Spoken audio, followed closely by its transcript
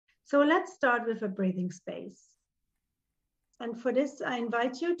So let's start with a breathing space. And for this, I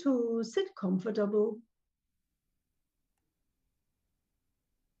invite you to sit comfortable,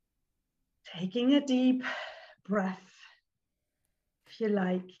 taking a deep breath, if you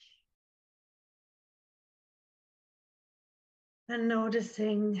like, and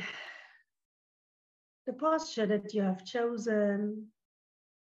noticing the posture that you have chosen,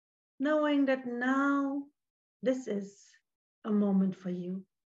 knowing that now this is a moment for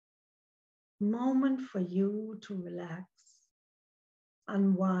you to relax,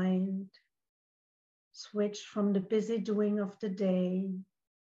 unwind, switch from the busy doing of the day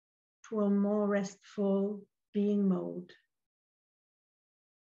to a more restful being mode.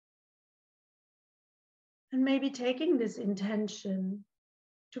 And maybe taking this intention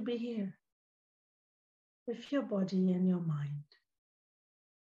to be here with your body and your mind.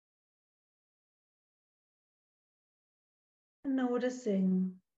 And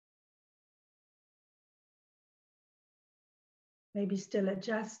noticing, maybe still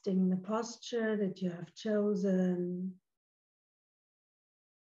adjusting the posture that you have chosen,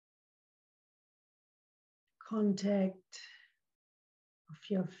 contact of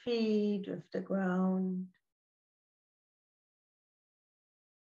your feet with the ground,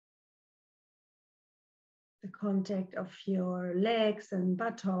 the contact of your legs and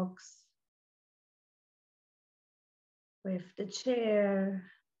buttocks with the chair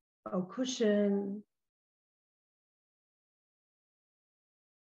or cushion,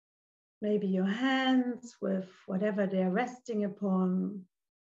 maybe your hands with whatever they're resting upon,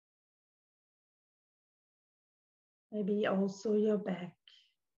 maybe also your back.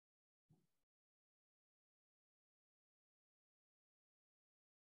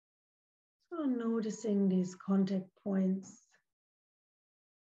 So noticing these contact points.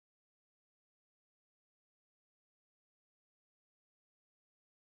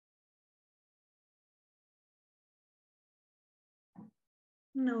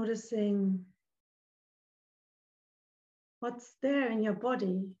 Noticing what's there in your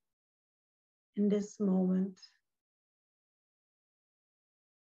body in this moment.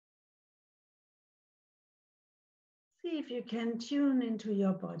 See if you can tune into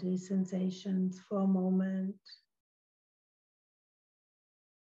your body sensations for a moment.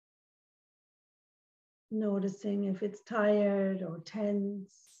 Noticing if it's tired or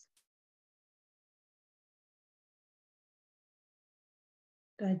tense.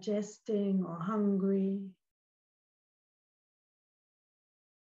 Digesting or hungry.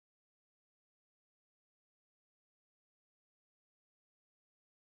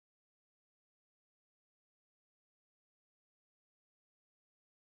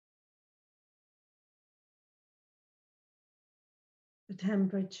 The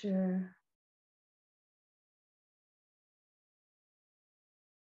temperature.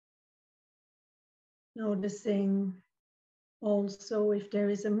 Noticing also if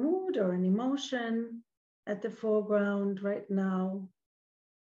there is a mood or an emotion at the foreground right now.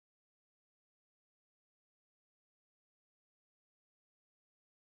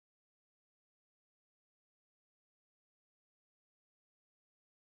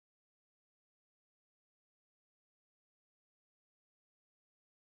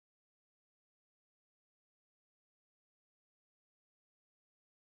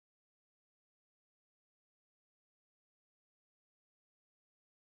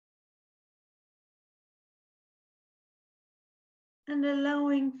 And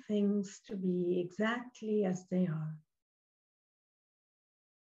allowing things to be exactly as they are.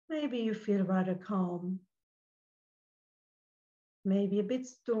 Maybe you feel rather calm, maybe a bit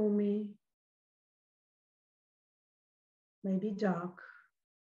stormy, maybe dark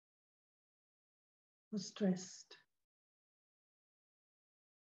or stressed.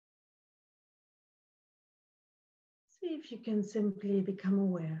 See if you can simply become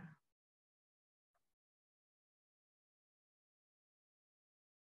aware.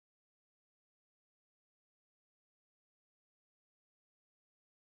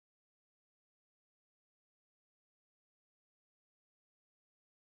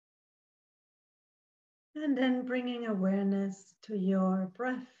 And then bringing awareness to your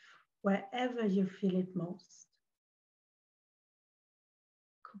breath wherever you feel it most.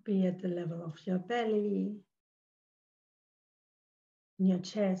 Could be at the level of your belly, in your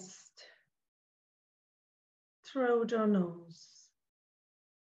chest, throat or nose.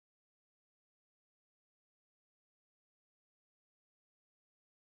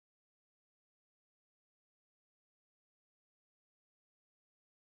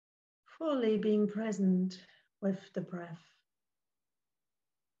 Fully being present with the breath.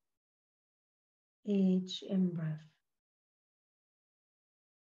 Each in-breath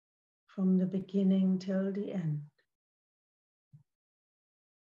from the beginning till the end.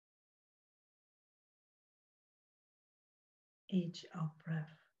 Each out breath.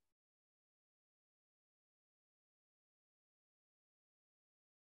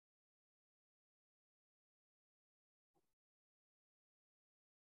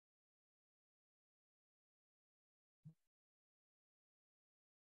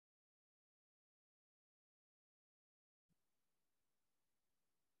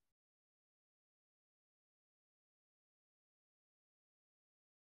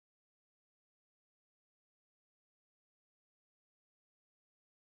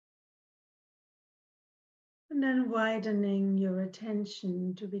 And then widening your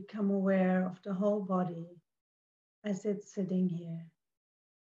attention to become aware of the whole body as it's sitting here.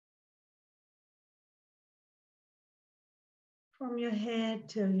 From your head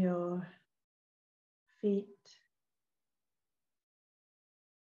till your feet.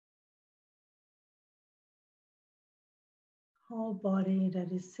 Whole body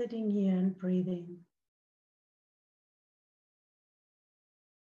that is sitting here and breathing.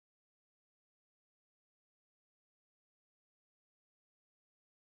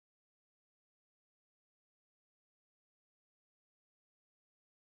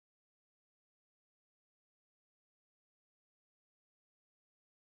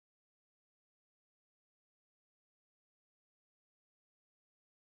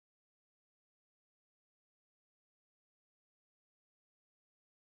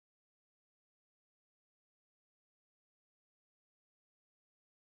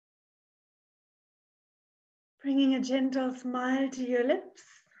 Bringing a gentle smile to your lips.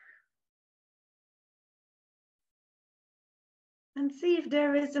 And see if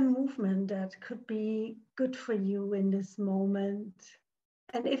there is a movement that could be good for you in this moment.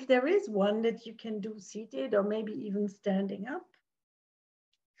 And if there is one that you can do seated or maybe even standing up,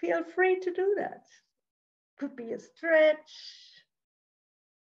 feel free to do that. Could be a stretch.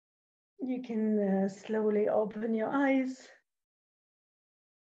 You can slowly open your eyes.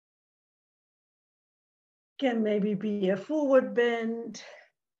 Can maybe be a forward bend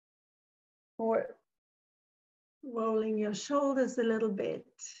or rolling your shoulders a little bit.